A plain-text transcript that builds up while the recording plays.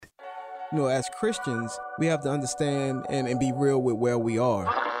As Christians, we have to understand and be real with where we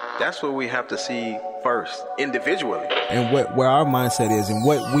are. That's what we have to see first, individually. And where our mindset is and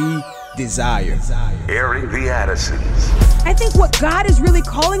what we desire. Airing the Addisons. I think what God is really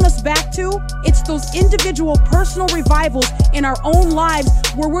calling us back to, it's those individual personal revivals in our own lives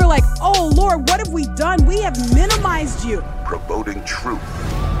where we're like, oh Lord, what have we done? We have minimized you. Promoting truth,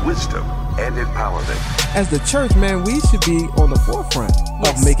 wisdom, and empowerment. As the church, man, we should be on the forefront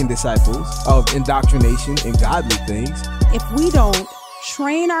of making disciples, of indoctrination and godly things. If we don't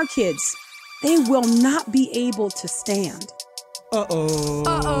train our kids, they will not be able to stand.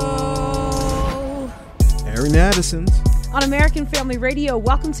 Airing the Addisons. On American Family Radio,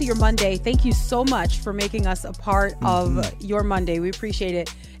 welcome to your Monday. Thank you so much for making us a part of your Monday. We appreciate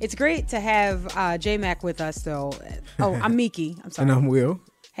it. It's great to have J-Mac with us, though. Oh, I'm Miki. I'm sorry. And I'm Will.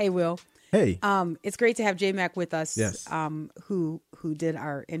 Hey, Will. Hey. It's great to have J-Mac with us. Yes. Who did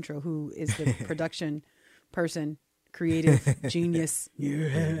our intro, who is the production person, creative genius.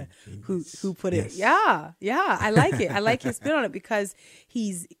 Yeah. Who put it? Yeah. I like it. I like his spin on it because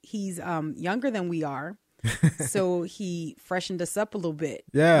he's younger than we are. So he freshened us up a little bit.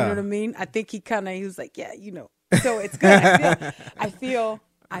 Yeah. You know what I mean? I think he was like, yeah, so it's good. I feel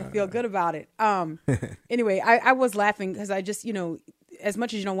good about it. Anyway, I was laughing because I just, as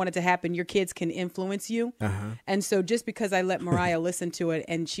much as you don't want it to happen, your kids can influence you. And so just because I let Mariah listen to it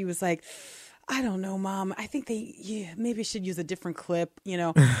and she was like, I don't know, Mom, I think maybe should use a different clip,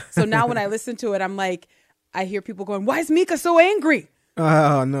 So now when I listen to it, I'm like, I hear people going, why is Mika so angry?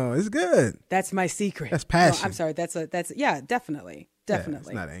 Oh, no, it's good. That's my secret. That's passion. No, I'm sorry. That's yeah, definitely. Yeah, it's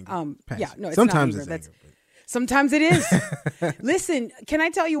not anger. Yeah, no, it's sometimes not anger. it's anger. Sometimes it is. Listen, can I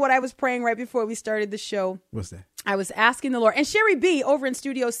tell you what I was praying right before we started the show? What's that? I was asking the Lord, and Sherry B over in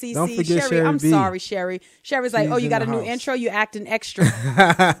Studio CC. Don't forget Sherry I'm B. sorry, Sherry. Sherry's like, She's oh, you in got a the new house. intro? You acting extra.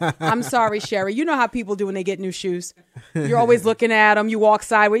 I'm sorry, Sherry. You know how people do when they get new shoes. You're always looking at them. You walk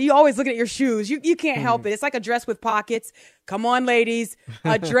sideways. You always looking at your shoes. You can't help it. It's like a dress with pockets. Come on, ladies.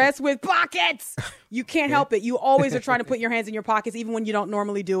 A dress with pockets. You can't help it. You always are trying to put your hands in your pockets, even when you don't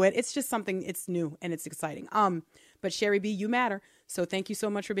normally do it. It's just something, it's new and it's exciting. But Sherry B, you matter. So thank you so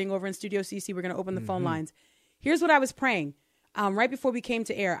much for being over in Studio CC. We're going to open the phone lines. Here's what I was praying. Right before we came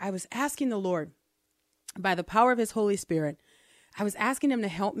to air, I was asking the Lord, by the power of his Holy Spirit, I was asking him to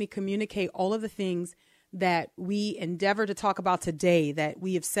help me communicate all of the things that we endeavor to talk about today, that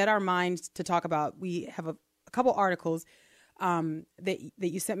we have set our minds to talk about. We have a couple articles that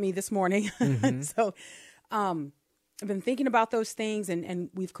you sent me this morning. So I've been thinking about those things,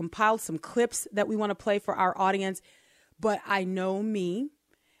 and we've compiled some clips that we want to play for our audience. But I know me,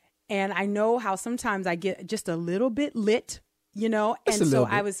 and I know how sometimes I get just a little bit lit, and so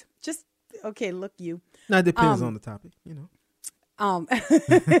I was just, okay, look, you. Now, it depends on the topic,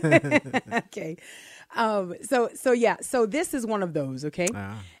 Okay. So this is one of those, okay?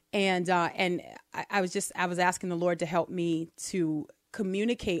 And I was asking the Lord to help me to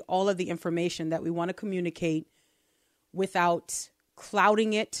communicate all of the information that we want to communicate without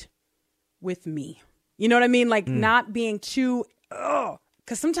clouding it with me. You know what I mean? Like not being too,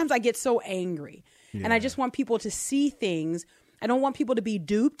 because sometimes I get so angry and I just want people to see things. I don't want people to be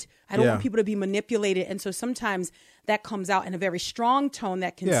duped. I don't want people to be manipulated. And so sometimes that comes out in a very strong tone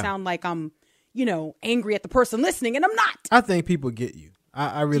that can sound like I'm, angry at the person listening, and I'm not. I think people get you.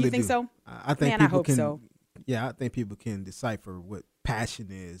 I really do. You think so? I think Man, people I hope can. so. Yeah, I think people can decipher what passion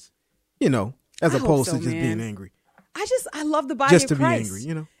is, as I hope opposed so, to just man. being angry. I love the body Just of to be Christ. angry,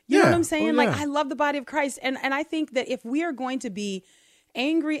 You know Yeah. what I'm saying? Oh, Like, yeah. I love the body of Christ. And I think that if we are going to be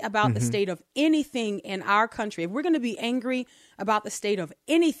angry about the state of anything in our country, if we're going to be angry about the state of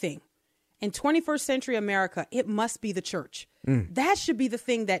anything in 21st century America, it must be the church. That should be the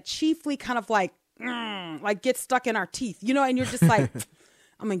thing that chiefly kind of like gets stuck in our teeth, and you're just like,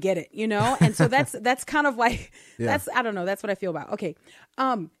 I'm going to get it, And so that's kind of like, I don't know. That's what I feel about. Okay.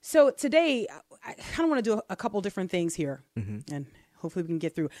 So today I kind of want to do a couple different things here and hopefully we can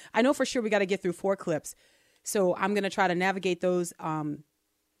get through. I know for sure we got to get through 4 clips. So I'm going to try to navigate those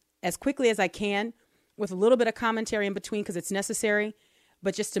as quickly as I can with a little bit of commentary in between because it's necessary,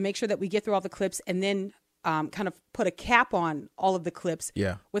 but just to make sure that we get through all the clips and then kind of put a cap on all of the clips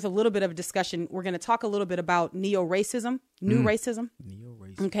with a little bit of a discussion. We're going to talk a little bit about neo-racism, new racism.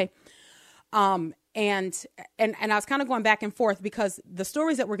 Neo-racism. Okay. And I was kind of going back and forth because the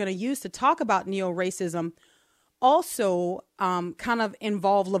stories that we're going to use to talk about neo-racism also kind of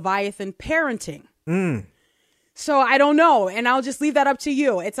involve Leviathan parenting. So I don't know. And I'll just leave that up to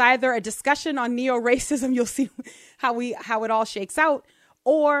you. It's either a discussion on neo-racism. You'll see how it all shakes out.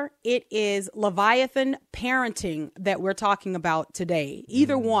 or it is Leviathan parenting that we're talking about today.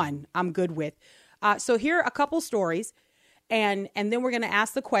 Either one I'm good with. So here are a couple stories, and then we're going to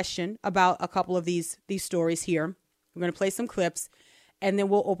ask the question about a couple of these stories here. We're going to play some clips, and then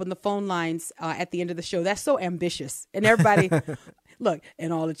we'll open the phone lines at the end of the show. That's so ambitious. And everybody, look,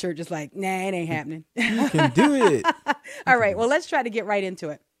 and all the church is like, nah, it ain't happening. You can do it. All right, well, let's try to get right into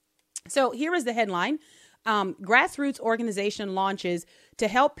it. So here is the headline. Grassroots organization launches to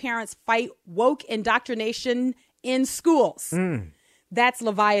help parents fight woke indoctrination in schools. That's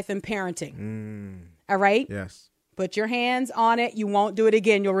Leviathan parenting. All right? Yes. Put your hands on it. You won't do it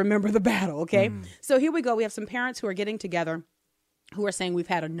again. You'll remember the battle, okay? So here we go. We have some parents who are getting together who are saying we've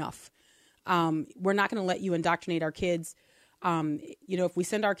had enough. We're not going to let you indoctrinate our kids. If we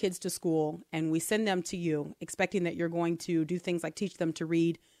send our kids to school and we send them to you expecting that you're going to do things like teach them to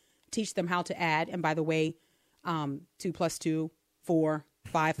read, teach them how to add. And by the way, 2 + 2, 4,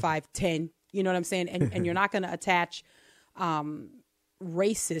 5, 5, 10. You know what I'm saying? And you're not going to attach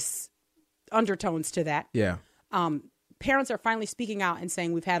racist undertones to that. Yeah. Parents are finally speaking out and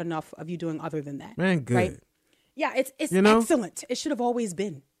saying we've had enough of you doing other than that. Man, good. Right? Yeah, it's excellent. It should have always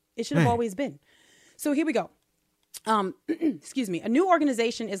been. So here we go. Excuse me. A new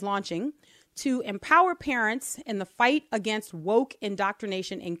organization is launching to empower parents in the fight against woke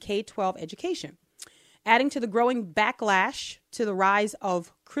indoctrination in K-12 education, adding to the growing backlash to the rise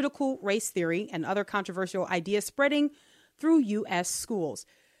of critical race theory and other controversial ideas spreading through U.S. schools.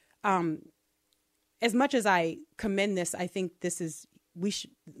 As much as I commend this, I think this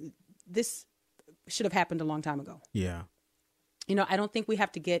should have happened a long time ago. Yeah. I don't think we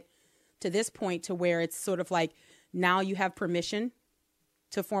have to get to this point to where it's sort of like now you have permission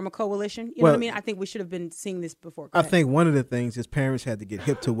to form a coalition. You know what I mean? I think we should have been seeing this before. I think one of the things is parents had to get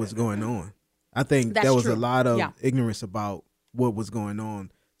hip to what's going on. I think there was a lot of ignorance about what was going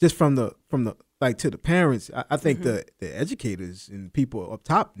on just from the like to the parents. I think the educators and people up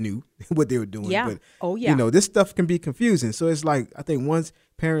top knew what they were doing. Yeah. But, this stuff can be confusing. So it's like, I think once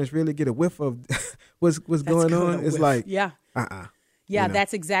parents really get a whiff of what's going on, it's like, yeah,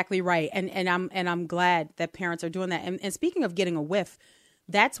 that's exactly right. And I'm glad that parents are doing that. And speaking of getting a whiff,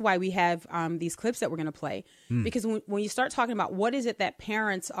 that's why we have these clips that we're going to play, because when you start talking about what is it that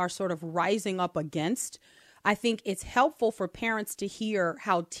parents are sort of rising up against, I think it's helpful for parents to hear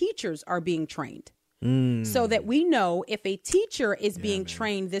how teachers are being trained so that we know if a teacher is being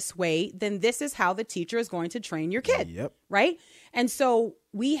trained this way, then this is how the teacher is going to train your kid. Yep. Right. And so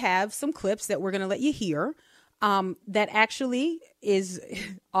we have some clips that we're going to let you hear that actually is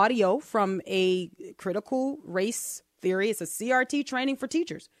audio from a critical race theory. It's a CRT training for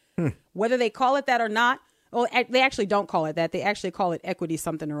teachers, whether they call it that or not. Well, they actually don't call it that. They actually call it equity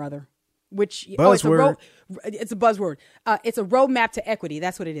something or other, which it's a buzzword. It's a roadmap to equity.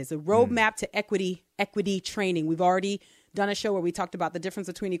 That's what it is. A roadmap to equity training. We've already done a show where we talked about the difference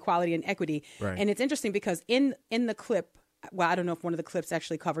between equality and equity. Right. And it's interesting because in the clip, well, I don't know if one of the clips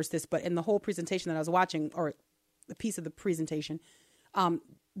actually covers this, but in the whole presentation that I was watching, or the piece of the presentation,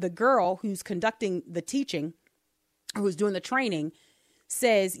 the girl who's conducting the teaching, who's doing the training,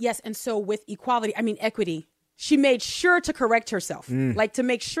 says, yes, and so with equity, she made sure to correct herself, like to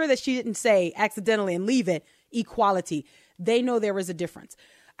make sure that she didn't say accidentally and leave it equality. They know there is a difference.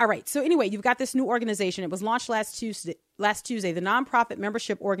 All right. So anyway, you've got this new organization. It was launched last Tuesday. The nonprofit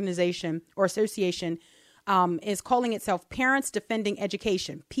membership organization or association is calling itself Parents Defending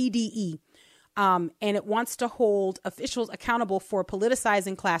Education, PDE. And it wants to hold officials accountable for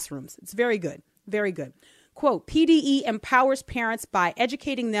politicizing classrooms. It's very good. Very good. Quote, PDE empowers parents by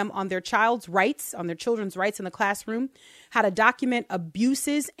educating them on their children's rights in the classroom, how to document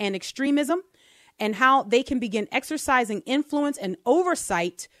abuses and extremism, and how they can begin exercising influence and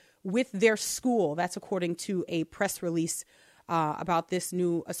oversight with their school. That's according to a press release about this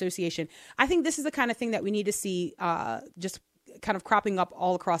new association. I think this is the kind of thing that we need to see just kind of cropping up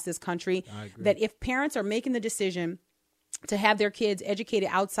all across this country, that if parents are making the decision to have their kids educated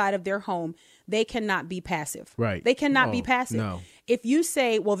outside of their home, they cannot be passive. Right. They cannot be passive. No. If you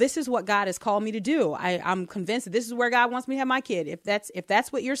say, well, this is what God has called me to do, I'm convinced that this is where God wants me to have my kid. If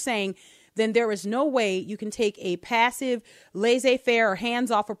that's what you're saying, then there is no way you can take a passive, laissez-faire, or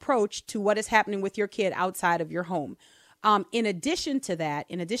hands-off approach to what is happening with your kid outside of your home. In addition to that,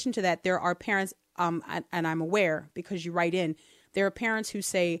 there are parents, and I'm aware because you write in, there are parents who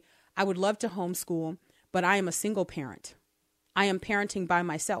say, I would love to homeschool, but I am a single parent. I am parenting by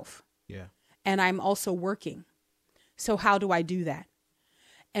myself. Yeah. And I'm also working. So how do I do that?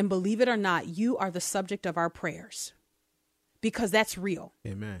 And believe it or not, you are the subject of our prayers, because that's real.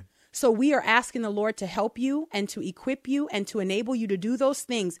 Amen. So we are asking the Lord to help you and to equip you and to enable you to do those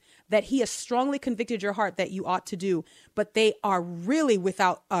things that he has strongly convicted your heart that you ought to do, but they are really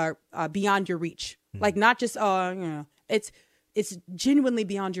beyond your reach. Like not just, it's genuinely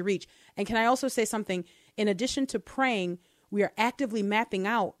beyond your reach. And can I also say something? In addition to praying, we are actively mapping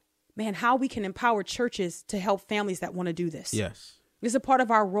out, how we can empower churches to help families that want to do this. Yes. This is a part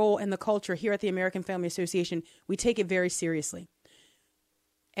of our role in the culture here at the American Family Association. We take it very seriously.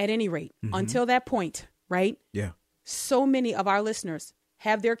 At any rate, until that point, right? Yeah. So many of our listeners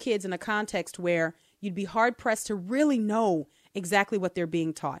have their kids in a context where you'd be hard pressed to really know exactly what they're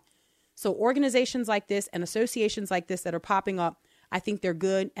being taught. So organizations like this and associations like this that are popping up, I think they're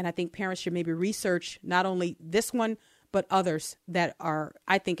good. And I think parents should maybe research not only this one, but others that are,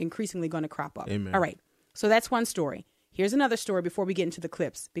 I think, increasingly going to crop up. Amen. All right. So that's one story. Here's another story before we get into the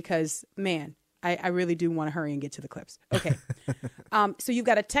clips, because, man, I really do want to hurry and get to the clips. Okay. So you've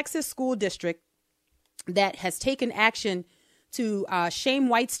got a Texas school district that has taken action to shame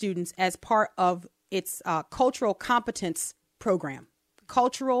white students as part of its cultural competence program.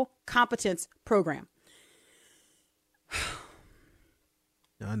 Cultural competence program.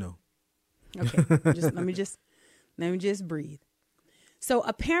 I know. Okay. Let me just breathe. So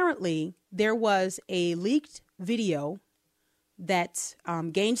apparently there was a leaked video that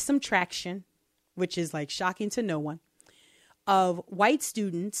gained some traction, which is like shocking to no one, of white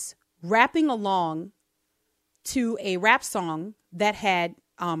students rapping along to a rap song that had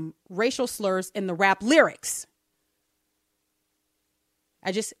racial slurs in the rap lyrics.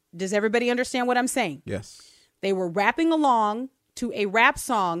 Does everybody understand what I'm saying? Yes. They were rapping along to a rap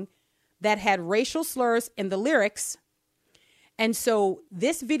song that had racial slurs in the lyrics. And so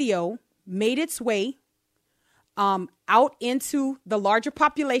this video made its way out into the larger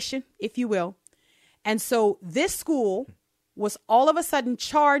population, if you will. And so this school was all of a sudden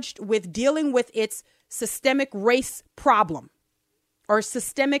charged with dealing with its systemic race problem or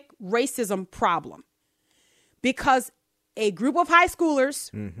systemic racism problem, because a group of high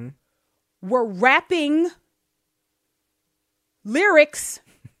schoolers were rapping lyrics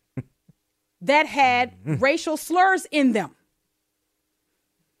that had racial slurs in them.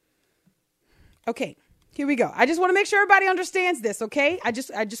 Okay, here we go. I just want to make sure everybody understands this, okay? I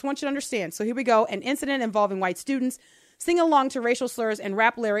just want you to understand. So here we go. An incident involving white students singing along to racial slurs and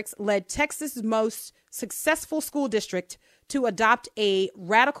rap lyrics led Texas' most successful school district to adopt a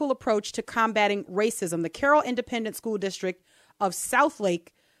radical approach to combating racism. The Carroll Independent School District of Southlake,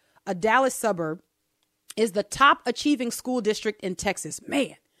 a Dallas suburb, is the top achieving school district in Texas.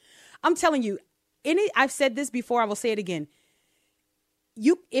 Man, I'm telling you, I've said this before, I will say it again.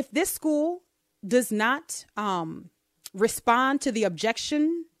 If this school does not respond to the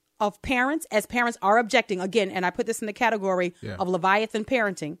objection of parents, as parents are objecting, again, and I put this in the category of Leviathan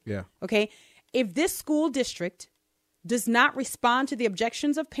parenting. Yeah. Okay. If this school district does not respond to the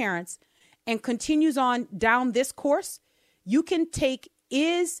objections of parents and continues on down this course, you can take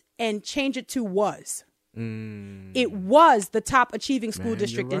is and change it to was. It was the top achieving school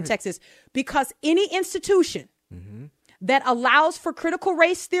district in Texas, because any institution that allows for critical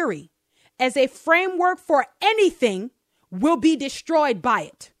race theory as a framework for anything will be destroyed by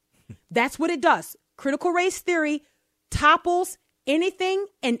it. That's what it does. Critical race theory topples anything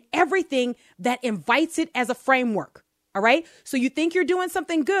and everything that invites it as a framework. All right. So you think you're doing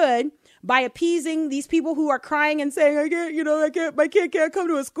something good by appeasing these people who are crying and saying, my kid can't come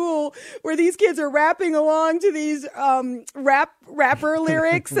to a school where these kids are rapping along to these rapper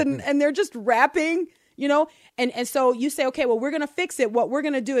lyrics and they're just rapping, and so you say, okay, well, we're going to fix it. What we're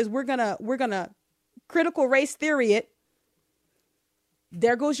going to do is we're going to critical race theory it.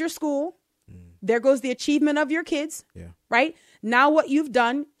 There goes your school. There goes the achievement of your kids. Yeah. Right now, what you've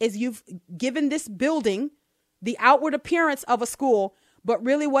done is you've given this building the outward appearance of a school, but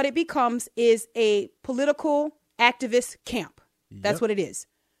really what it becomes is a political activist camp. That's what it is.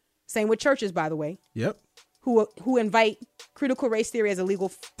 Same with churches, by the way. Yep. Who invite critical race theory as a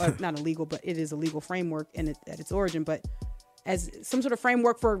legal, not illegal, but it is a legal framework at its origin, but as some sort of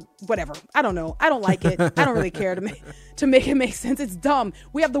framework for whatever. I don't know. I don't like it. I don't really care to make it make sense. It's dumb.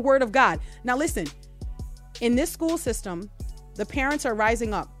 We have the word of God. Now listen, in this school system, the parents are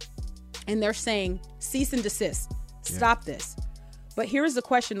rising up and they're saying, cease and desist. Stop this. But here's the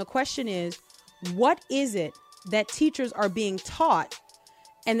question. The question is, what is it that teachers are being taught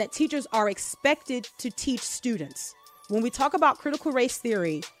and that teachers are expected to teach students? When we talk about critical race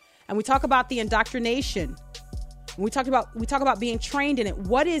theory and we talk about the indoctrination, when we talk about being trained in it,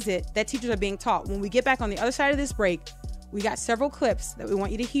 what is it that teachers are being taught? When we get back on the other side of this break, we got several clips that we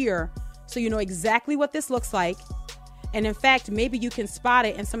want you to hear so you know exactly what this looks like And in fact, maybe you can spot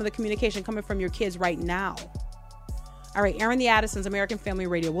it in some of the communication coming from your kids right now. All right, Airing the Addisons, American Family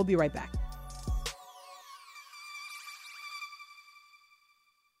Radio. We'll be right back.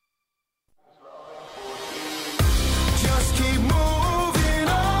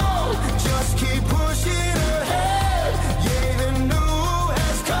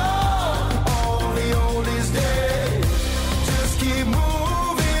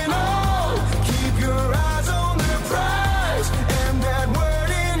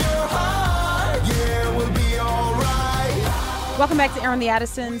 Welcome back to Airing the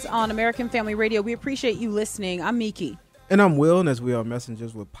Addisons on American Family Radio. We appreciate you listening. I'm Miki. And I'm Will, and as we are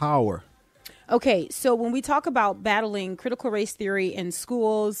messengers with power. Okay, so when we talk about battling critical race theory in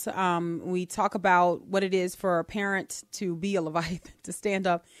schools, we talk about what it is for a parent to be a Leviathan, to stand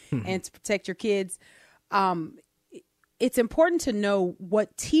up and to protect your kids. It's important to know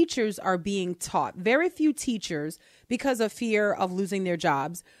what teachers are being taught. Very few teachers, because of fear of losing their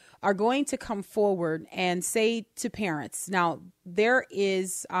jobs, are going to come forward and say to parents. Now, there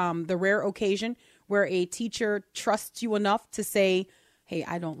is the rare occasion where a teacher trusts you enough to say, hey,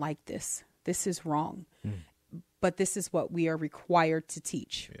 I don't like this. This is wrong. But this is what we are required to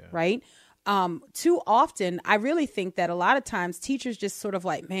teach, right? Too often, I really think that a lot of times teachers just sort of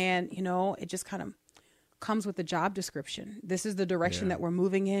like, man, you know, it just kind of comes with the job description. This is the direction that we're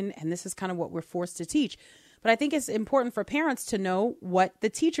moving in, and this is kind of what we're forced to teach. But I think it's important for parents to know what the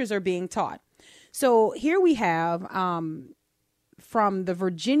teachers are being taught. So here we have from the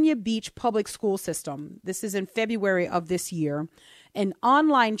Virginia Beach Public School System. This is in February of this year, an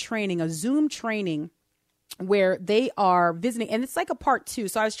online training, a Zoom training where they are visiting. And it's like a part 2.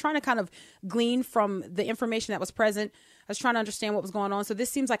 So I was trying to kind of glean from the information that was present. I was trying to understand what was going on. So this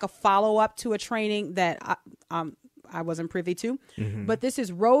seems like a follow-up to a training that I wasn't privy to. But this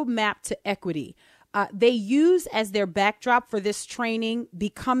is Roadmap to Equity. They use as their backdrop for this training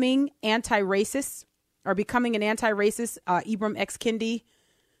becoming anti-racist or becoming an anti-racist Ibram X. Kendi,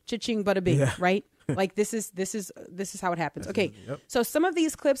 cha-ching bada bing, right? Like this is how it happens. Okay, so some of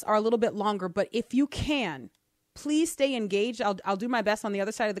these clips are a little bit longer, but if you can, please stay engaged. I'll do my best on the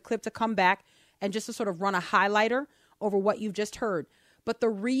other side of the clip to come back and just to sort of run a highlighter over what you've just heard. But the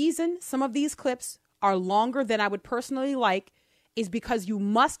reason some of these clips are longer than I would personally like is because you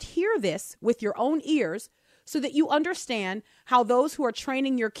must hear this with your own ears so that you understand how those who are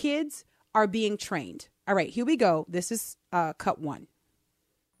training your kids are being trained. All right, here we go. This is cut 1.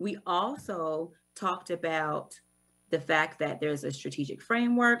 We also talked about the fact that there's a strategic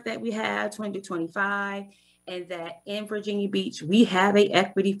framework that we have, 2025, and that in Virginia Beach, we have an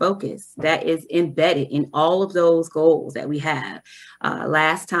equity focus that is embedded in all of those goals that we have.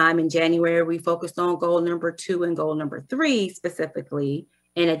 Last time in January, we focused on goal number 2 and goal number 3 specifically,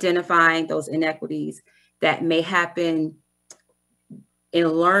 in identifying those inequities that may happen in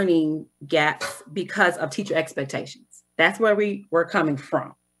learning gaps because of teacher expectations. That's where we were coming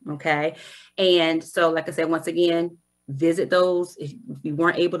from, okay? And so, like I said, once again, visit those. If you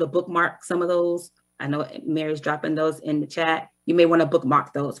weren't able to bookmark some of those, I know Mary's dropping those in the chat. You may want to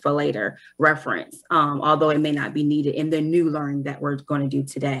bookmark those for later reference, although it may not be needed in the new learning that we're going to do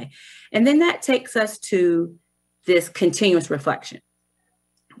today. And then that takes us to this continuous reflection.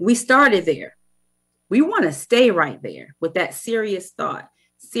 We started there. We want to stay right there with that serious thought,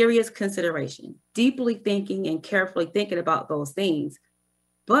 serious consideration, deeply thinking and carefully thinking about those things.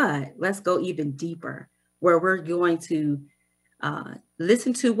 But let's go even deeper, where we're going to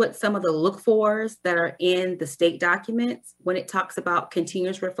listen to what some of the look-fors that are in the state documents. When it talks about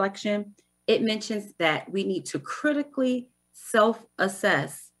continuous reflection, it mentions that we need to critically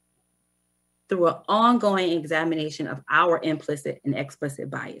self-assess through an ongoing examination of our implicit and explicit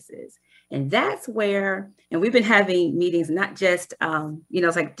biases. And that's where, and we've been having meetings, not just,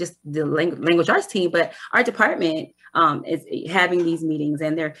 it's like just the language arts team, but our department is having these meetings,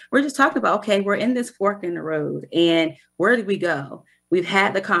 and we're just talking about, okay, we're in this fork in the road, and where do we go? We've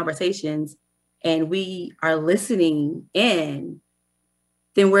had the conversations and we are listening in,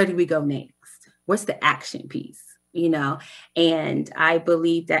 then where do we go next? What's the action piece? And I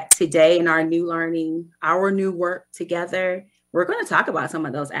believe that today in our new learning, our new work together, we're going to talk about some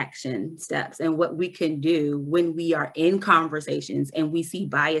of those action steps and what we can do when we are in conversations and we see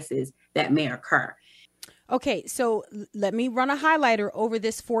biases that may occur. Okay, so let me run a highlighter over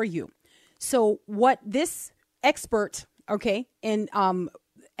this for you. So what this expert, in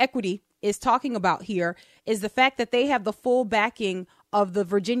equity is talking about here is the fact that they have the full backing of the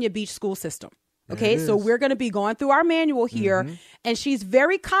Virginia Beach school system. Okay, so we're going to be going through our manual here, and she's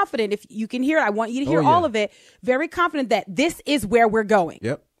very confident. If you can hear it, I want you to hear all of it. Very confident that this is where we're going.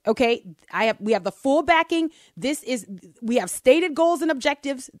 Yep. Okay, we have the full backing. We have stated goals and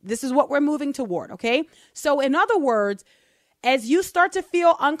objectives. This is what we're moving toward. Okay. So in other words, as you start to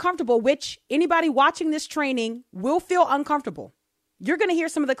feel uncomfortable, which anybody watching this training will feel uncomfortable. You're going to hear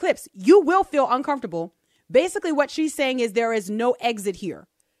some of the clips. You will feel uncomfortable. Basically, what she's saying is there is no exit here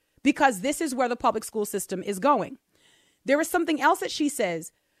because this is where the public school system is going. There is something else that she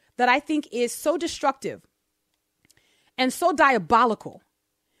says that I think is so destructive and so diabolical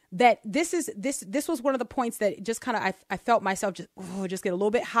that this was one of the points that just kind of I felt myself just get a little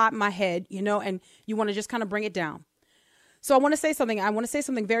bit hot in my head, and you want to just kind of bring it down. So I want to say something. I want to say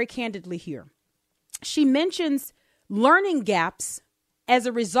something very candidly here. She mentions learning gaps as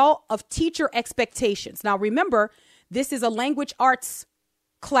a result of teacher expectations. Now, remember, this is a language arts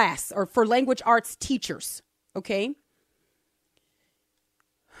class or for language arts teachers. Okay.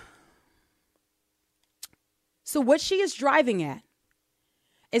 So what she is driving at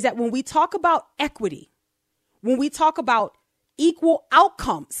is that when we talk about equity, when we talk about equal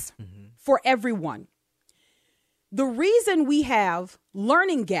outcomes for everyone, the reason we have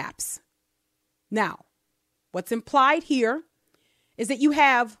learning gaps. Now, what's implied here is that you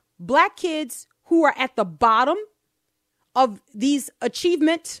have Black kids who are at the bottom of these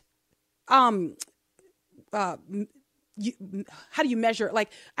achievement. How do you measure? Like,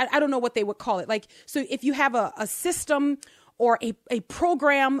 I don't know what they would call it. Like, so if you have a system or a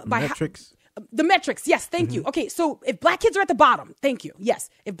program by metrics. The metrics. Yes. Thank you. Okay. So if Black kids are at the bottom, thank you. Yes.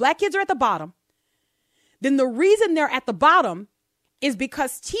 If Black kids are at the bottom, then the reason they're at the bottom is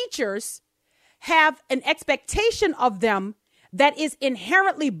because teachers have an expectation of them that is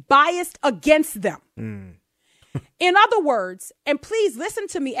inherently biased against them. In other words, and please listen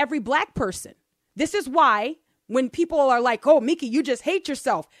to me, every Black person. This is why when people are like, oh, Miki, you just hate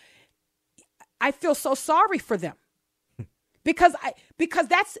yourself. I feel so sorry for them. Because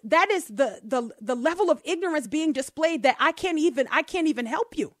that is the level of ignorance being displayed that I can't even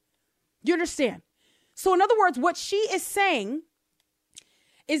help you. You understand? So in other words, what she is saying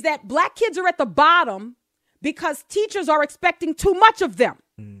is that Black kids are at the bottom because teachers are expecting too much of them.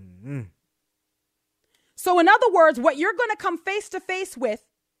 Mm-hmm. So in other words, what you're going to come face to face with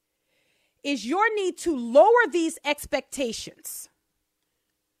is your need to lower these expectations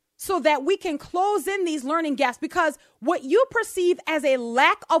so that we can close in these learning gaps, because what you perceive as a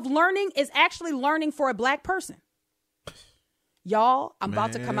lack of learning is actually learning for a Black person. Y'all, I'm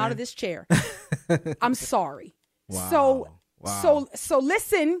about to come out of this chair. I'm sorry. Wow. So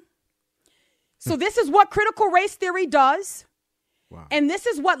listen. So this is what critical race theory does. Wow. And this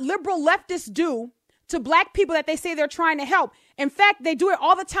is what liberal leftists do to Black people that they say they're trying to help. In fact, they do it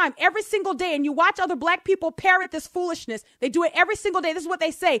all the time, every single day. And you watch other Black people parrot this foolishness. They do it every single day. This is what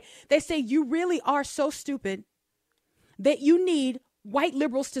they say. They say, you really are so stupid that you need white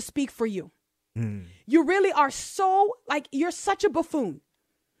liberals to speak for you. You really are so, like, you're such a buffoon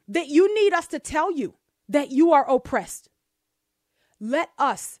that you need us to tell you that you are oppressed. Let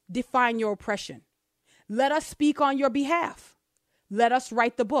us define your oppression. Let us speak on your behalf. Let us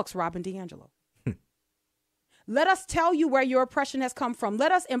write the books, Robin DiAngelo. Let us tell you where your oppression has come from.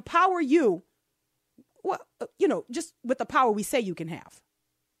 Let us empower you, well, just with the power we say you can have.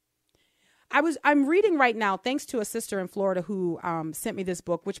 I'm reading right now, thanks to a sister in Florida who sent me this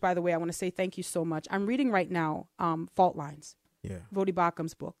book, which, by the way, I want to say thank you so much. I'm reading right now Fault Lines, Voddie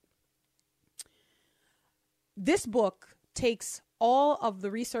Baucham's book. This book takes all of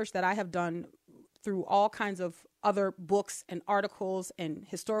the research that I have done through all kinds of other books and articles and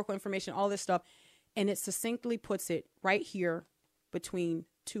historical information, all this stuff, and it succinctly puts it right here between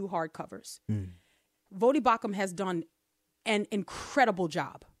two hardcovers. Voddie Baucham has done an incredible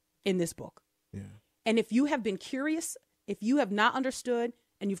job in this book. Yeah. And if you have been curious, if you have not understood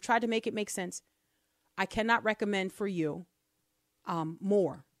and you've tried to make it make sense, I cannot recommend for you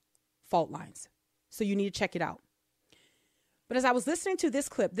more Fault Lines. So you need to check it out. But as I was listening to this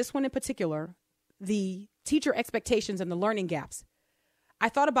clip, this one in particular, the teacher expectations and the learning gaps, I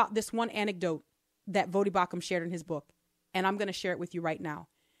thought about this one anecdote that Voddie Baucham shared in his book, and I'm going to share it with you right now.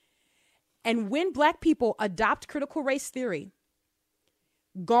 And when Black people adopt critical race theory,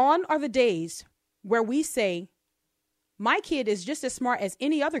 gone are the days where we say, my kid is just as smart as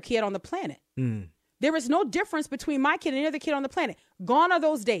any other kid on the planet. There is no difference between my kid and any other kid on the planet. Gone are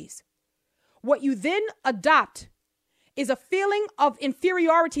those days. What you then adopt is a feeling of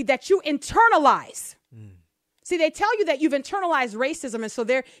inferiority that you internalize. See, they tell you that you've internalized racism, and so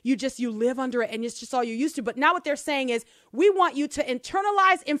you live under it, and it's just all you're used to. But now what they're saying is, we want you to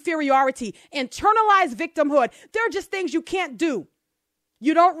internalize inferiority, internalize victimhood. There are just things you can't do.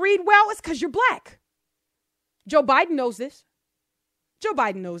 You don't read well, it's because you're Black. Joe Biden knows this. Joe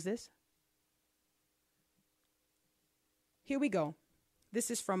Biden knows this. Here we go. This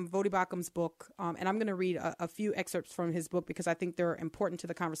is from Voddie Baucham's book, and I'm going to read a few excerpts from his book because I think they're important to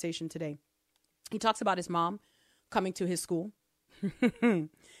the conversation today. He talks about his mom coming to his school.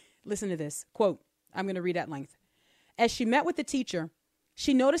 Listen to this. Quote, I'm going to read at length. As she met with the teacher,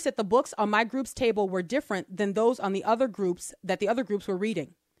 she noticed that the books on my group's table were different than those on the other groups that the other groups were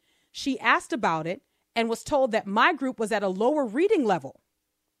reading. She asked about it and was told that my group was at a lower reading level.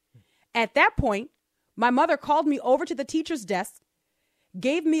 At that point, my mother called me over to the teacher's desk,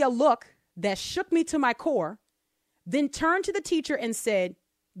 gave me a look that shook me to my core, then turned to the teacher and said,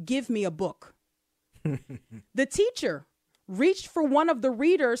 "Give me a book." The teacher reached for one of the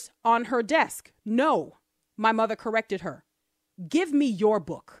readers on her desk. "No," my mother corrected her. "Give me your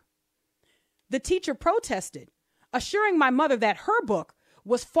book." The teacher protested, assuring my mother that her book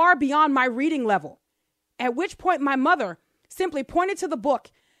was far beyond my reading level, at which point my mother simply pointed to the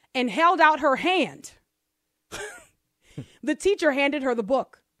book and held out her hand. The teacher handed her the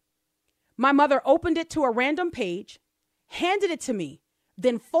book. My mother opened it to a random page, handed it to me,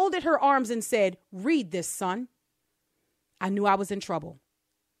 then folded her arms and said, "Read this, son." I knew I was in trouble.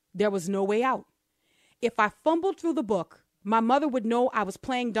 There was no way out. If I fumbled through the book, my mother would know I was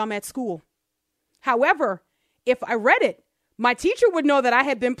playing dumb at school. However, if I read it, my teacher would know that I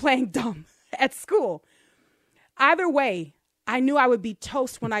had been playing dumb at school. Either way, I knew I would be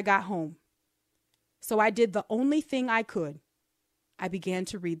toast when I got home. So I did the only thing I could. I began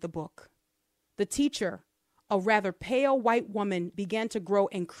to read the book. The teacher, a rather pale white woman, began to grow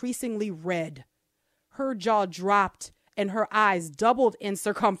increasingly red. Her jaw dropped and her eyes doubled in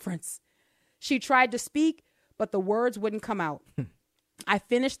circumference. She tried to speak, but the words wouldn't come out. I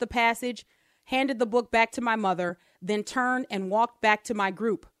finished the passage, handed the book back to my mother, then turned and walked back to my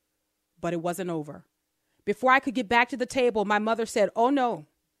group. But it wasn't over. Before I could get back to the table, my mother said, "Oh no,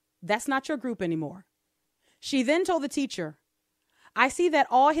 that's not your group anymore." She then told the teacher, "I see that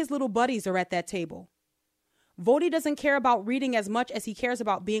all his little buddies are at that table. Voddie doesn't care about reading as much as he cares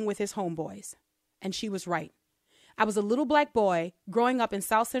about being with his homeboys." And she was right. I was a little black boy growing up in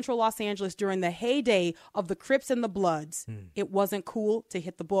South Central Los Angeles during the heyday of the Crips and the Bloods. It wasn't cool to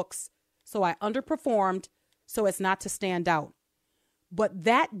hit the books, so I underperformed so as not to stand out. But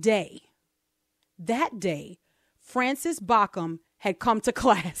that day, Frances Baucham had come to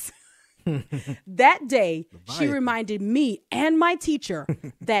class. That day, she reminded me and my teacher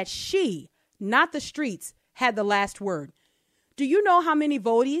that she, not the streets, had the last word. Do you know how many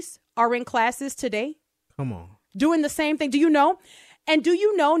Voddies are in classes today? Come on. Doing the same thing. Do you know? And do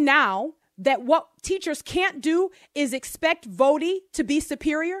you know now that what teachers can't do is expect Voddie to be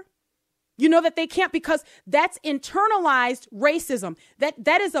superior? You know that they can't, because that's internalized racism.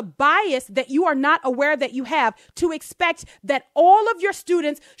 That is a bias that you are not aware that you have, to expect that all of your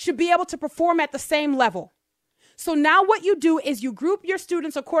students should be able to perform at the same level. So now what you do is you group your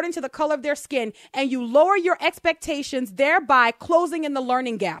students according to the color of their skin, and you lower your expectations, thereby closing in the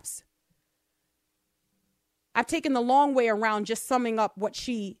learning gaps. I've taken the long way around just summing up what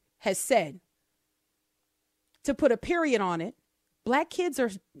she has said. To put a period on it, Black kids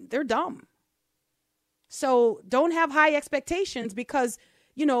they're dumb. So don't have high expectations, because,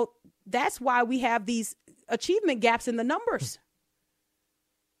 you know, that's why we have these achievement gaps in the numbers.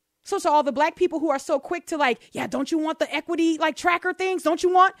 So to all the Black people who are so quick to like, yeah, don't you want the equity like tracker things? Don't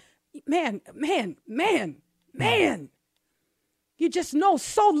you want, man, you just know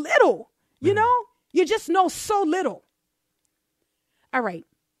so little, you know, you just know so little. All right.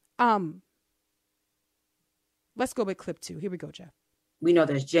 Let's go with clip 2. Here we go, Jeff. We know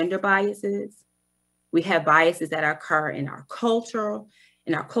there's gender biases. We have biases that occur in our culture,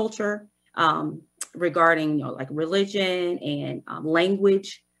 regarding, you know, like religion and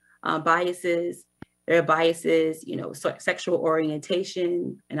language biases. There are biases, you know, sexual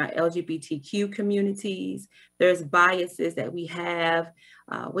orientation in our LGBTQ communities. There's biases that we have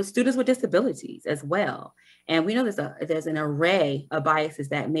with students with disabilities as well. And we know there's an array of biases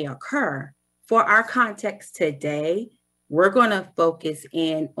that may occur. For our context today, we're going to focus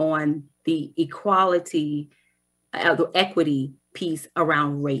in on the equality, the equity piece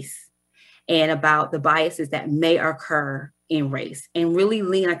around race, and about the biases that may occur in race, and really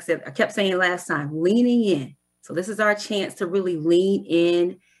lean, like I said, I kept saying last time, leaning in. So this is our chance to really lean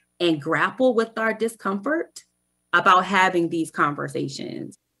in and grapple with our discomfort about having these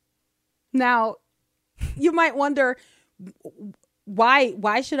conversations. Now, you might wonder,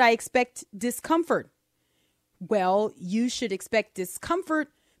 why should I expect discomfort? Well, you should expect discomfort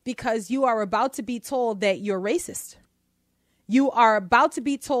because you are about to be told that you're racist. You are about to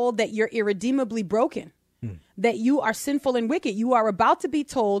be told that you're irredeemably broken. that you are sinful and wicked. You are about to be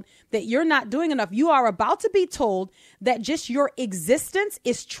told that you're not doing enough. You are about to be told that just your existence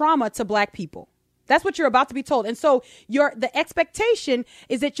is trauma to Black people. That's what you're about to be told. And so the expectation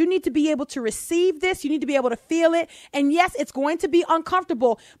is that you need to be able to receive this. You need to be able to feel it. And yes, it's going to be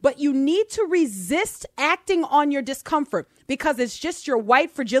uncomfortable, but you need to resist acting on your discomfort because it's just your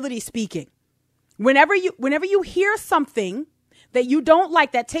white fragility speaking. Whenever you hear something that you don't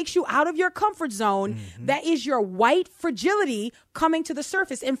like, that takes you out of your comfort zone, that is your white fragility coming to the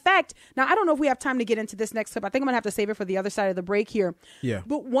surface. In fact, now I don't know if we have time to get into this next clip. I think I'm going to have to save it for the other side of the break here. Yeah.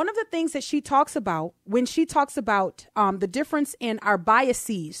 But one of the things that she talks about when she talks about the difference in our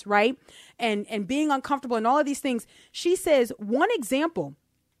biases, right? And being uncomfortable and all of these things, she says one example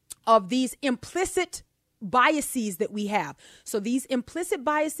of these implicit biases that we have. So these implicit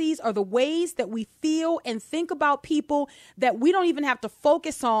biases are the ways that we feel and think about people that we don't even have to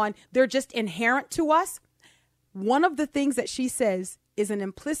focus on. They're just inherent to us. One of the things that she says is an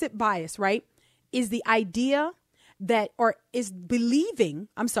implicit bias, right? Is the idea that, or is believing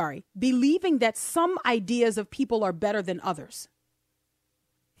that some ideas of people are better than others.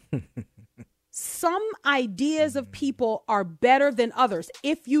 Some ideas of people are better than others.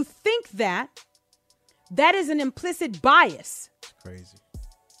 If you think that is an implicit bias. It's crazy.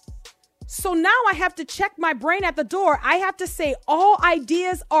 So now I have to check my brain at the door. I have to say all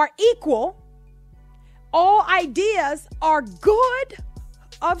ideas are equal. All ideas are good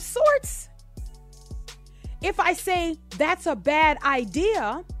of sorts. If I say that's a bad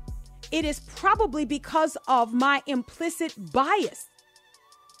idea, it is probably because of my implicit bias.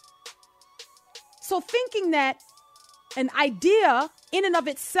 So thinking that an idea in and of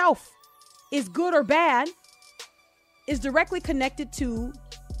itself is good or bad is directly connected to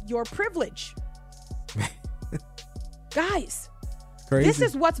your privilege. Guys, crazy. This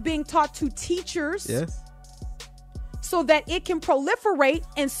is what's being taught to teachers. Yes. So that it can proliferate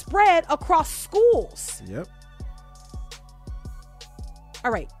and spread across schools. Yep.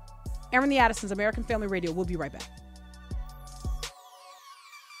 All right. Airing the Addisons, American Family Radio. We'll be right back.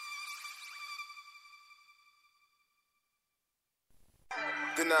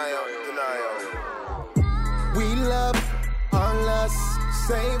 Denial. We love unless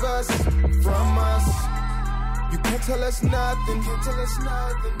save us from us. You can't tell us nothing.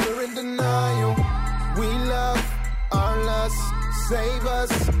 We're in denial. We love unless save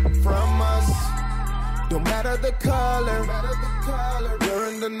us from us. Don't matter the color.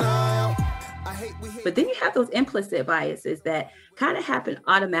 We're in denial. But then you have those implicit biases that kind of happen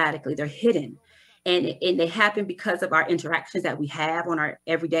automatically. They're hidden. And they happen because of our interactions that we have on our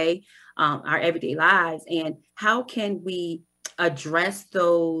everyday lives. And how can we address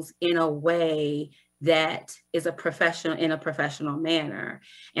those in a way that is in a professional manner?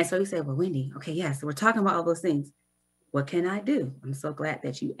 And so you say, well, Wendy, okay, yes, so we're talking about all those things. What can I do? I'm so glad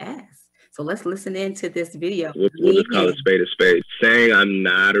that you asked. So let's listen into this video. We'll just call a spade. Saying I'm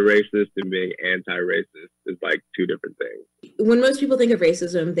not a racist and being anti-racist is like two different things. When most people think of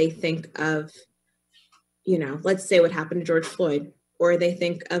racism, they think of, let's say what happened to George Floyd, or they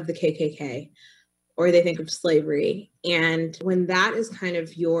think of the KKK, or they think of slavery. And when that is kind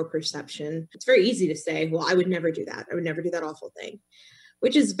of your perception, it's very easy to say, well, I would never do that. I would never do that awful thing,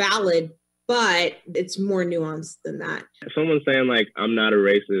 which is valid, but it's more nuanced than that. Someone saying like, I'm not a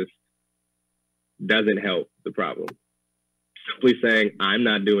racist doesn't help the problem. Simply saying I'm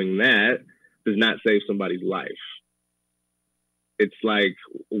not doing that does not save somebody's life. It's like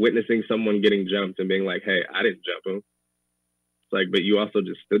witnessing someone getting jumped and being like, hey, I didn't jump him. It's like, but you also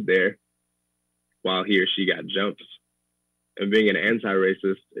just stood there while he or she got jumped. And being an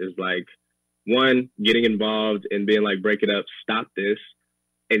anti-racist is like, one, getting involved and being like, break it up, stop this.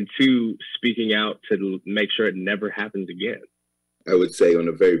 And two, speaking out to make sure it never happens again. I would say on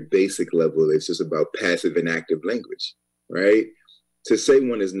a very basic level, it's just about passive and active language, right? To say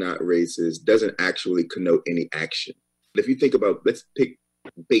one is not racist doesn't actually connote any action. If you think about, let's pick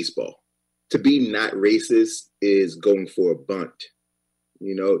baseball. To be not racist is going for a bunt.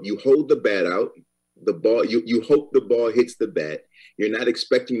 You hold the bat out, the ball, you hope the ball hits the bat. You're not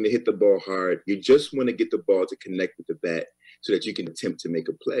expecting to hit the ball hard. You just want to get the ball to connect with the bat so that you can attempt to make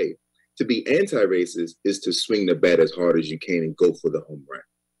a play. To be anti-racist is to swing the bat as hard as you can and go for the home run.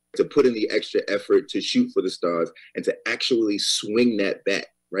 To put in the extra effort to shoot for the stars and to actually swing that bat,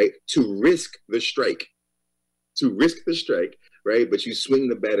 right? To risk the strike, right? But you swing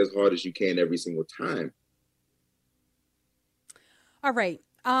the bat as hard as you can every single time. All right.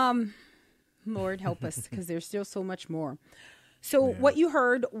 Lord help us, because there's still so much more. So what you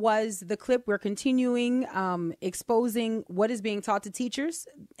heard was the clip. We're continuing exposing what is being taught to teachers.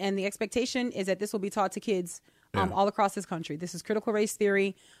 And the expectation is that this will be taught to kids all across this country. This is critical race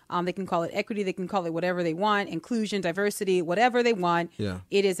theory. They can call it equity. They can call it whatever they want. Inclusion, diversity, whatever they want. Yeah.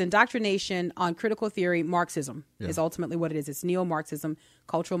 It is indoctrination on critical theory. Marxism is ultimately what it is. It's neo-Marxism,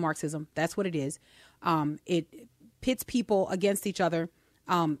 cultural Marxism. That's what it is. It pits people against each other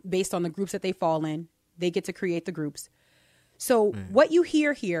based on the groups that they fall in. They get to create the groups. So what you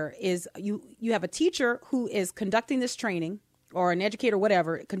hear here is you have a teacher who is conducting this training, or an educator,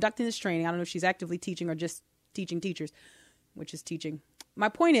 whatever, conducting this training. I don't know if she's actively teaching or just teaching teachers, which is teaching. My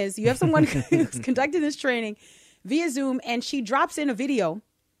point is you have someone who's conducting this training via Zoom, and she drops in a video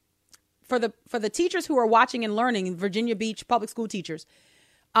for the teachers who are watching and learning, Virginia Beach public school teachers.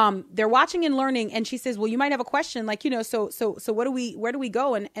 They're watching and learning, and she says, well, you might have a question, like, so where do we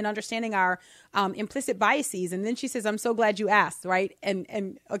go in understanding our implicit biases? And then she says, I'm so glad you asked, right?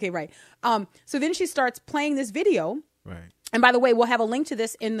 And okay, right. So then she starts playing this video. Right. And by the way, we'll have a link to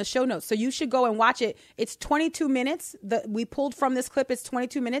this in the show notes. So you should go and watch it. It's 22 minutes. We pulled from this clip. It's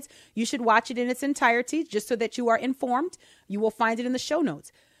 22 minutes. You should watch it in its entirety just so that you are informed. You will find it in the show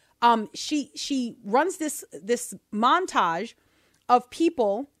notes. She runs this montage of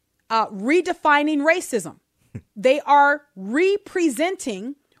people redefining racism. They are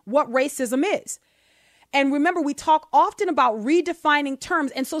representing what racism is. And remember, we talk often about redefining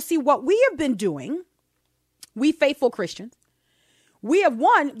terms. And so see, what we have been doing, we faithful Christians, we have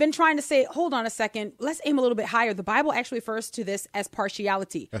been trying to say, hold on a second, let's aim a little bit higher. The Bible actually refers to this as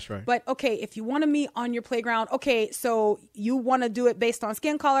partiality. That's right. But okay, if you want to meet on your playground, okay, so you want to do it based on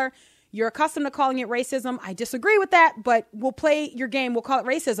skin color. You're accustomed to calling it racism. I disagree with that, but we'll play your game. We'll call it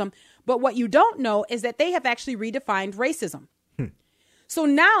racism. But what you don't know is that they have actually redefined racism. So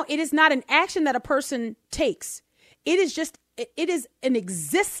now it is not an action that a person takes. It is an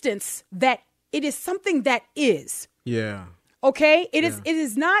existence that it is something that is. Yeah. Okay. It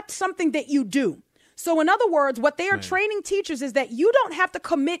is not something that you do. So in other words, what they are training teachers is that you don't have to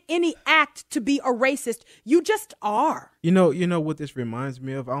commit any act to be a racist. You just are. You know what this reminds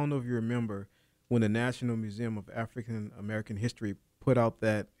me of? I don't know if you remember when the National Museum of African American History put out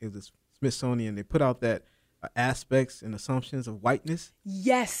that, it was Smithsonian, they put out that aspects and assumptions of whiteness.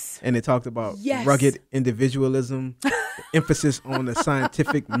 Yes. And they talked about rugged individualism, emphasis on the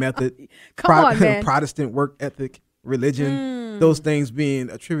scientific method, Protestant work ethic, religion, those things being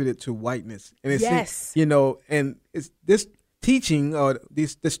attributed to whiteness. And it's, and it's this teaching or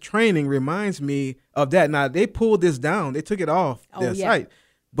this training reminds me of that. Now, they pulled this down. They took it off their site.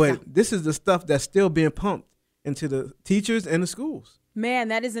 But this is the stuff that's still being pumped into the teachers and the schools. Man,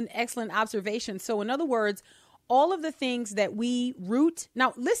 that is an excellent observation. So in other words, all of the things that we root,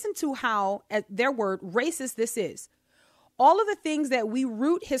 now listen to how, at their word, racist this is. All of the things that we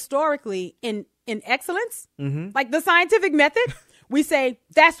root historically in excellence, like the scientific method, we say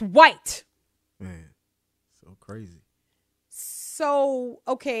that's white. Man, so crazy. So,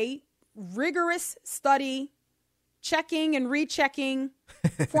 okay, rigorous study, checking and rechecking,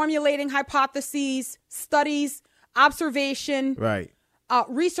 formulating hypotheses, studies, observation. Right.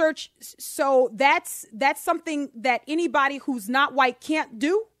 Research. So that's something that anybody who's not white can't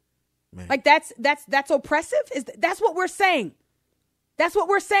do. Man. Like that's oppressive. That's what we're saying. That's what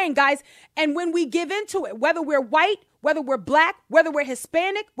we're saying, guys. And when we give into it, whether we're white, whether we're black, whether we're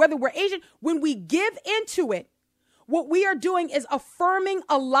Hispanic, whether we're Asian, when we give into it, what we are doing is affirming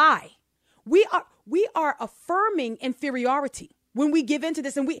a lie. We are affirming inferiority. When we give into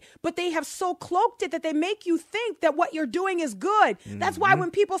this, but they have so cloaked it that they make you think that what you're doing is good. That's why when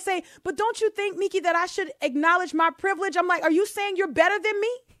people say, but don't you think, Miki, that I should acknowledge my privilege? I'm like, are you saying you're better than me?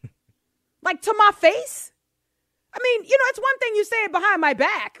 Like, to my face? I mean, it's one thing you say it behind my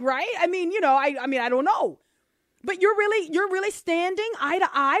back, right? I mean, I don't know. But you're really standing eye to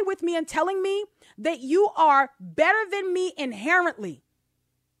eye with me and telling me that you are better than me inherently.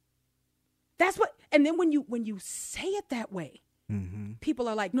 That's what, and then when you say it that way, people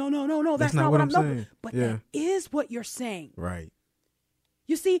are like, no, that's not what I'm saying. But that is what you're saying. Right.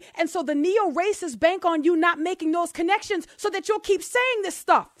 You see? And so the neo-racists bank on you not making those connections so that you'll keep saying this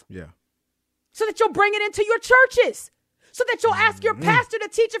stuff. Yeah. So that you'll bring it into your churches. So that you'll ask your pastor to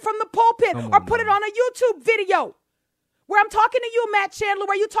teach it from the pulpit or put it on a YouTube video. Where I'm talking to you, Matt Chandler,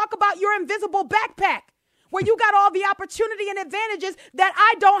 where you talk about your invisible backpack. Where you got all the opportunity and advantages that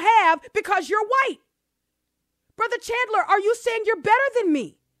I don't have because you're white. Brother Chandler, are you saying you're better than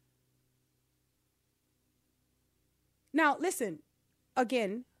me? Now, listen,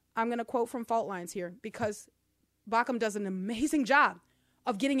 again, I'm going to quote from Fault Lines here because Bauckham does an amazing job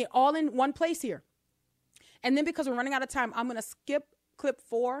of getting it all in one place here. And then because we're running out of time, I'm going to skip clip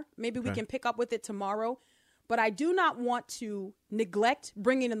 4. Maybe we can pick up with it tomorrow. But I do not want to neglect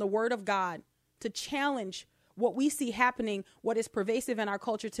bringing in the word of God to challenge what we see happening, what is pervasive in our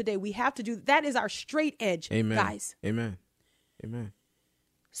culture today. We have to do that. Is our straight edge, guys. Amen.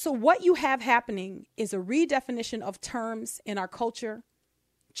 So what you have happening is a redefinition of terms in our culture.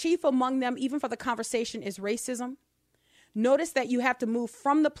 Chief among them, even for the conversation, is racism. Notice that you have to move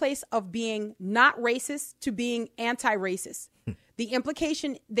from the place of being not racist to being anti-racist. The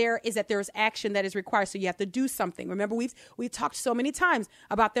implication there is that there is action that is required. So you have to do something. Remember, we've talked so many times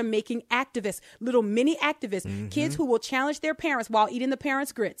about them making activists, little mini activists, kids who will challenge their parents while eating the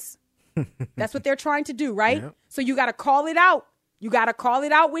parents' grits. That's what they're trying to do, right? Yep. So you got to call it out. You got to call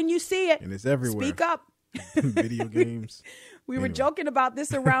it out when you see it. And it's everywhere. Speak up. Video games. We were joking about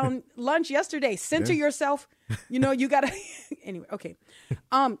this around lunch yesterday. Center yourself. You know, you got to. Anyway, okay.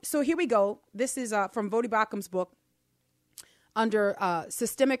 So here we go. This is from Voddie Baucham's book under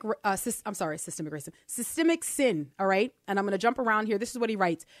systemic racism, systemic sin. All right. And I'm going to jump around here. This is what he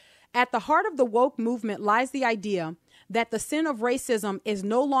writes. At the heart of the woke movement lies the idea that the sin of racism is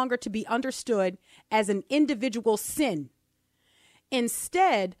no longer to be understood as an individual sin.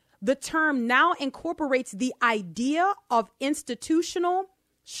 Instead, the term now incorporates the idea of institutional,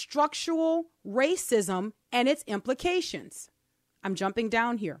 structural racism and its implications. I'm jumping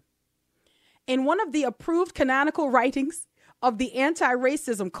down here. In one of the approved canonical writings of the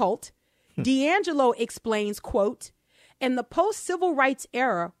anti-racism cult, D'Angelo explains, quote, in the post-civil rights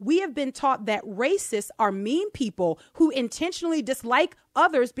era, we have been taught that racists are mean people who intentionally dislike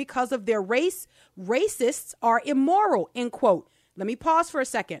others because of their race. Racists are immoral, end quote. Let me pause for a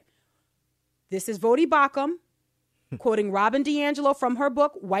second. This is Voddie Baucham quoting Robin DiAngelo from her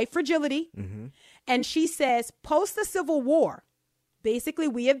book, White Fragility. And she says, post the Civil War, basically,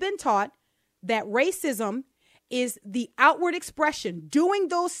 we have been taught that racism is the outward expression, doing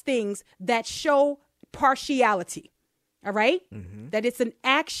those things that show partiality. All right? That it's an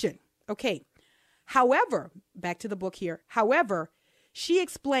action. Okay. However, back to the book here. However, she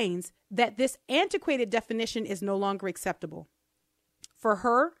explains that this antiquated definition is no longer acceptable. For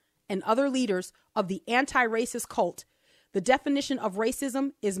her and other leaders of the anti-racist cult, the definition of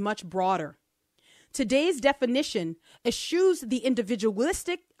racism is much broader. Today's definition eschews the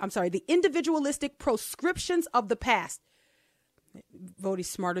individualistic proscriptions of the past. Voddie's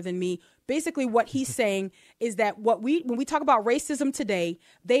smarter than me. Basically, what he's saying is that when we talk about racism today,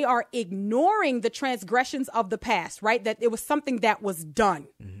 they are ignoring the transgressions of the past, right? That it was something that was done.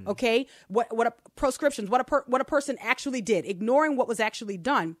 Okay, what a proscriptions, what a person actually did, ignoring what was actually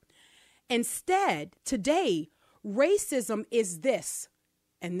done. Instead, today, racism is this,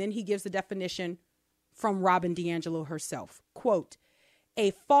 and then he gives the definition from Robin DiAngelo herself. Quote,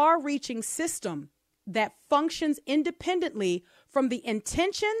 a far-reaching system that functions independently from the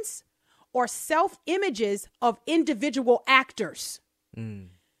intentions or self-images of individual actors. In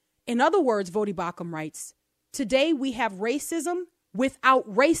other words, Voddie Baucham writes, today we have racism without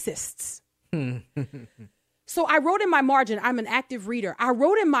racists. So I wrote in my margin, I'm an active reader. I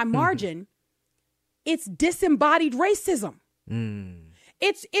wrote in my margin, it's disembodied racism.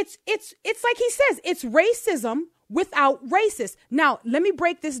 It's like he says, it's racism without racists. Now, let me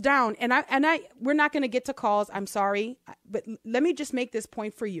break this down. And we're not going to get to calls. I'm sorry. But let me just make this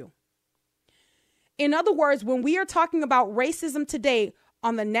point for you. In other words, when we are talking about racism today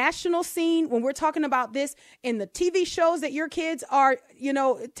on the national scene, when we're talking about this in the TV shows that your kids are,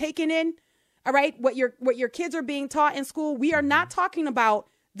 taking in, all right, what your kids are being taught in school, we are not talking about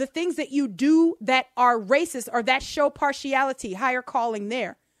the things that you do that are racist or that show partiality, higher calling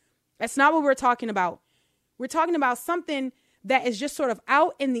there. That's not what we're talking about. We're talking about something that is just sort of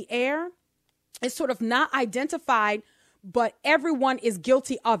out in the air. It's sort of not identified, but everyone is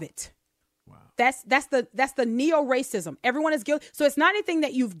guilty of it. Wow. That's the neo-racism. Everyone is guilty. So it's not anything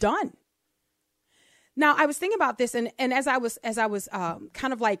that you've done. Now, I was thinking about this, and as I was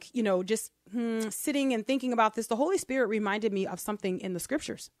kind of like, just sitting and thinking about this, the Holy Spirit reminded me of something in the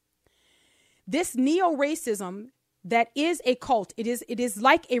scriptures. This neo-racism that is a cult, it is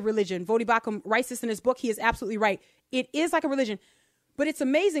like a religion. Voddie Baucham writes this in his book. He is absolutely right. It is like a religion, but it's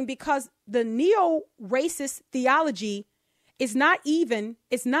amazing because the neo-racist theology is not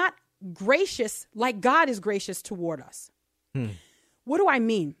gracious like God is gracious toward us. What do I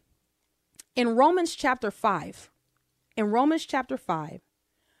mean? In Romans chapter 5,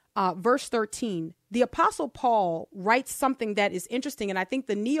 verse 13, the Apostle Paul writes something that is interesting. And I think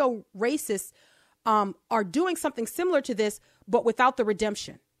the neo-racists are doing something similar to this, but without the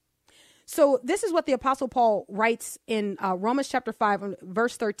redemption. So this is what the Apostle Paul writes in Romans chapter 5,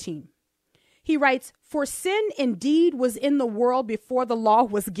 verse 13. He writes, for sin indeed was in the world before the law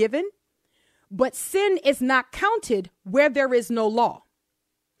was given, but sin is not counted where there is no law.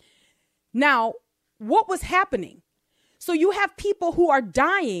 Now, what was happening? So you have people who are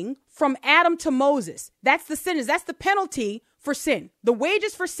dying from Adam to Moses. That's the sinners. That's the penalty for sin. The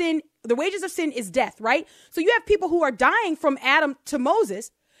wages of sin is death, right? So you have people who are dying from Adam to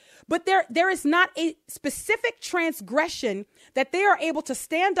Moses, but there is not a specific transgression that they are able to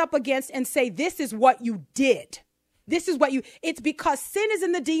stand up against and say, this is what you did. It's because sin is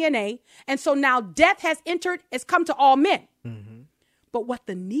in the DNA. And so now death has come to all men. Mm-hmm. But what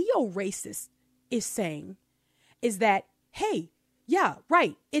the neo-racist is saying is that, hey, yeah,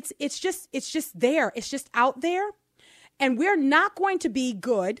 right. It's just there. It's just out there. And we're not going to be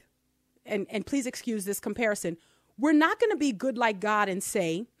good. And please excuse this comparison. We're not going to be good like God and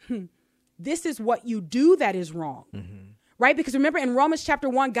say, this is what you do that is wrong. Mm-hmm. Right? Because remember in Romans chapter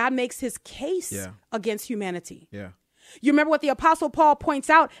 1, God makes his case against humanity. Yeah. You remember what the Apostle Paul points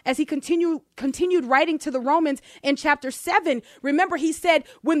out as he continued writing to the Romans in chapter 7. Remember, he said,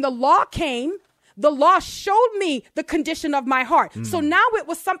 when the law came, the law showed me the condition of my heart. So now it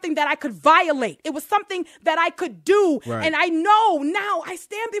was something that I could violate. It was something that I could do. Right. And I know now I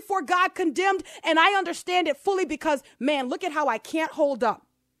stand before God condemned, and I understand it fully because, man, look at how I can't hold up.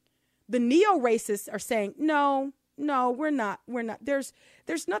 The neo-racists are saying, no, we're not. There's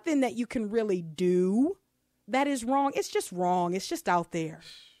nothing that you can really do that is wrong. It's just wrong. It's just out there.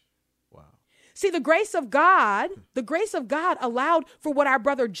 Wow. See, the grace of God allowed for what our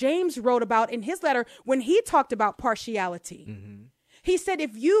brother James wrote about in his letter when he talked about partiality. Mm-hmm. He said,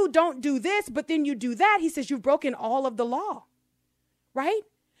 if you don't do this, but then you do that, he says, you've broken all of the law. Right?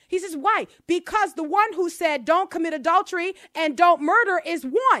 He says, why? Because the one who said, don't commit adultery and don't murder is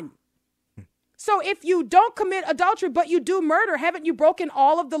one. So if you don't commit adultery, but you do murder, haven't you broken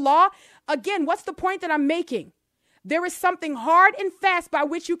all of the law? Again, what's the point that I'm making? There is something hard and fast by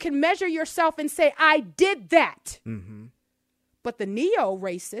which you can measure yourself and say, I did that. Mm-hmm. But the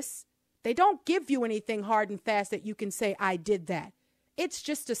neo-racists, they don't give you anything hard and fast that you can say, I did that. It's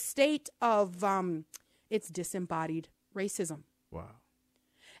just a state of, it's disembodied racism. Wow.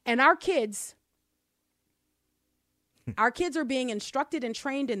 And our kids are being instructed and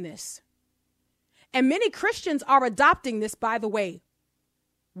trained in this. And many Christians are adopting this, by the way.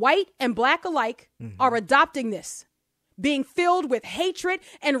 White and black alike are adopting this, being filled with hatred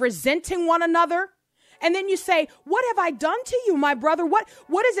and resenting one another. And then you say, what have I done to you, my brother? What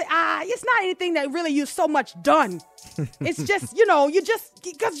is it? It's not anything that really you've so much done. It's just,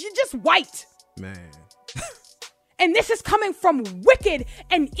 because you're just white. Man. And this is coming from wicked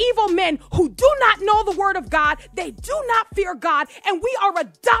and evil men who do not know the word of God. They do not fear God. And we are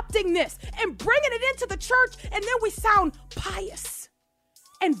adopting this and bringing it into the church. And then we sound pious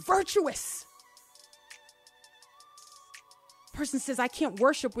and virtuous. Person says, I can't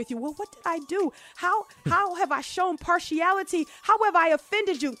worship with you. Well, what did I do? How have I shown partiality? How have I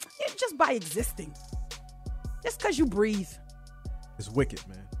offended you? It's just by existing. Just because you breathe. It's wicked,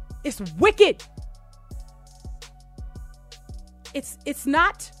 man. It's wicked. It's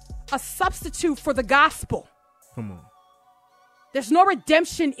not a substitute for the gospel. Come on. There's no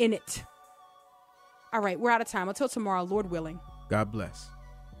redemption in it. All right, we're out of time. Until tomorrow, Lord willing. God bless.